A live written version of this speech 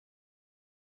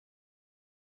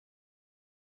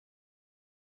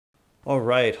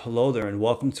Alright, hello there and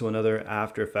welcome to another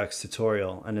After Effects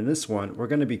tutorial. And in this one, we're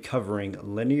going to be covering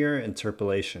linear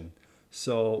interpolation.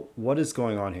 So what is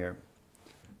going on here?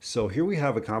 So here we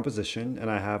have a composition and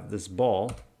I have this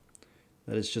ball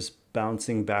that is just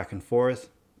bouncing back and forth,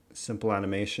 simple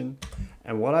animation.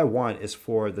 And what I want is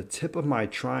for the tip of my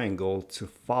triangle to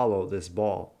follow this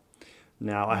ball.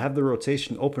 Now I have the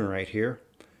rotation open right here.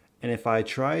 And if I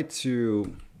try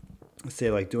to, say,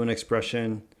 like do an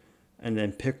expression and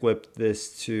then pick whip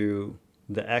this to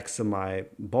the X of my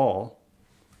ball,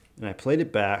 and I played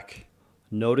it back,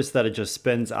 notice that it just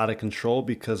spins out of control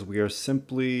because we are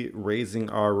simply raising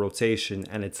our rotation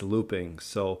and it's looping.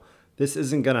 So this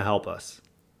isn't gonna help us.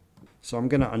 So I'm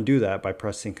gonna undo that by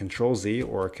pressing Control Z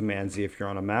or Command Z if you're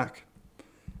on a Mac.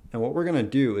 And what we're gonna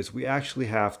do is we actually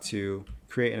have to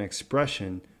create an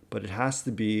expression, but it has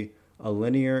to be a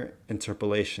linear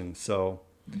interpolation. So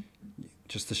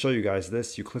just to show you guys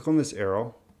this, you click on this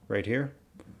arrow right here,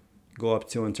 go up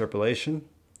to interpolation,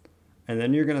 and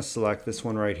then you're going to select this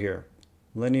one right here,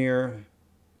 linear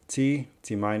t,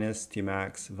 t minus, t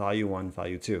max, value 1,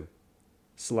 value 2.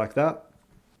 Select that.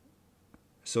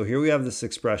 So here we have this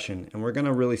expression, and we're going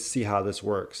to really see how this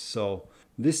works. So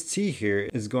this t here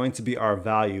is going to be our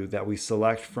value that we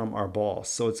select from our ball.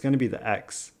 So it's going to be the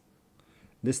x.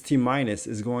 This t minus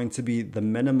is going to be the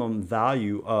minimum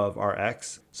value of our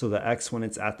x. So the x when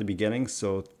it's at the beginning,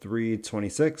 so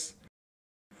 326.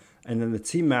 And then the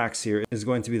t max here is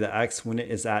going to be the x when it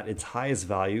is at its highest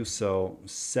value, so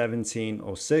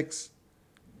 1706.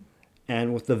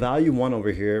 And with the value 1 over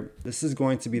here, this is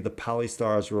going to be the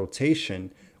polystar's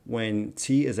rotation when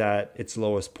t is at its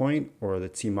lowest point, or the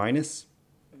t minus.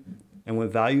 And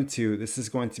with value 2, this is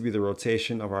going to be the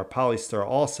rotation of our polystar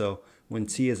also when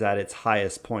t is at its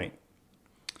highest point.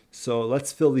 So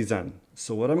let's fill these in.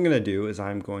 So what I'm going to do is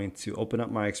I'm going to open up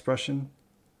my expression,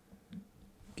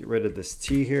 get rid of this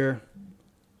t here,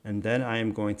 and then I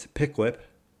am going to pick whip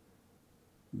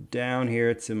down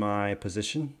here to my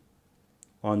position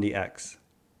on the x.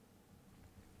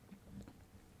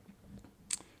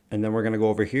 And then we're going to go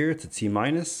over here to t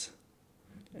minus,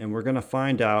 and we're going to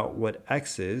find out what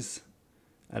x is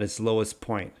at its lowest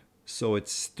point. So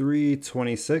it's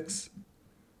 326.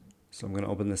 So I'm going to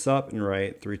open this up and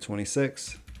write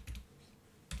 326.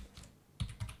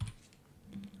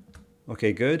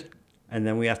 Okay, good. And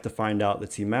then we have to find out the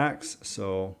t max.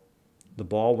 So the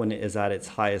ball when it is at its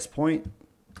highest point.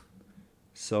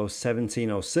 So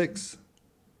 1706.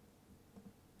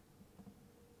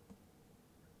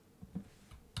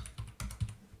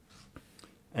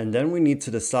 And then we need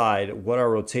to decide what our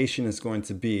rotation is going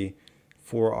to be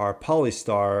for our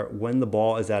polystar when the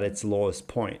ball is at its lowest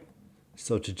point.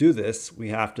 So to do this, we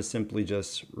have to simply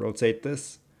just rotate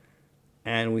this,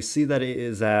 and we see that it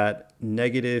is at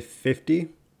 -50,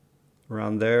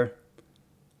 around there.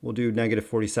 We'll do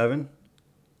 -47.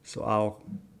 So I'll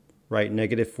write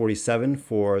 -47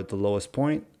 for the lowest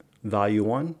point, value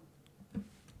 1.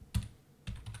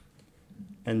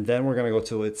 And then we're going to go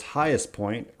to its highest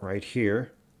point right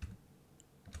here.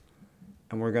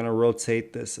 And we're going to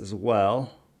rotate this as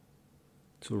well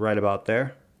to right about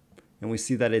there. And we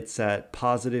see that it's at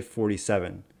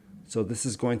 +47. So this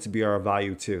is going to be our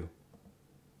value 2.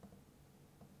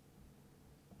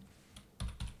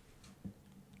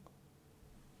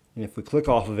 And if we click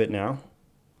off of it now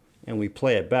and we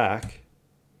play it back,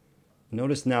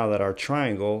 notice now that our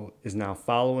triangle is now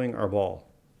following our ball.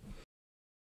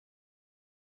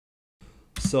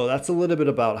 So that's a little bit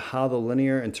about how the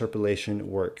linear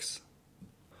interpolation works.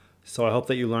 So I hope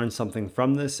that you learned something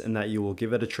from this and that you will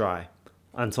give it a try.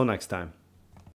 Until next time.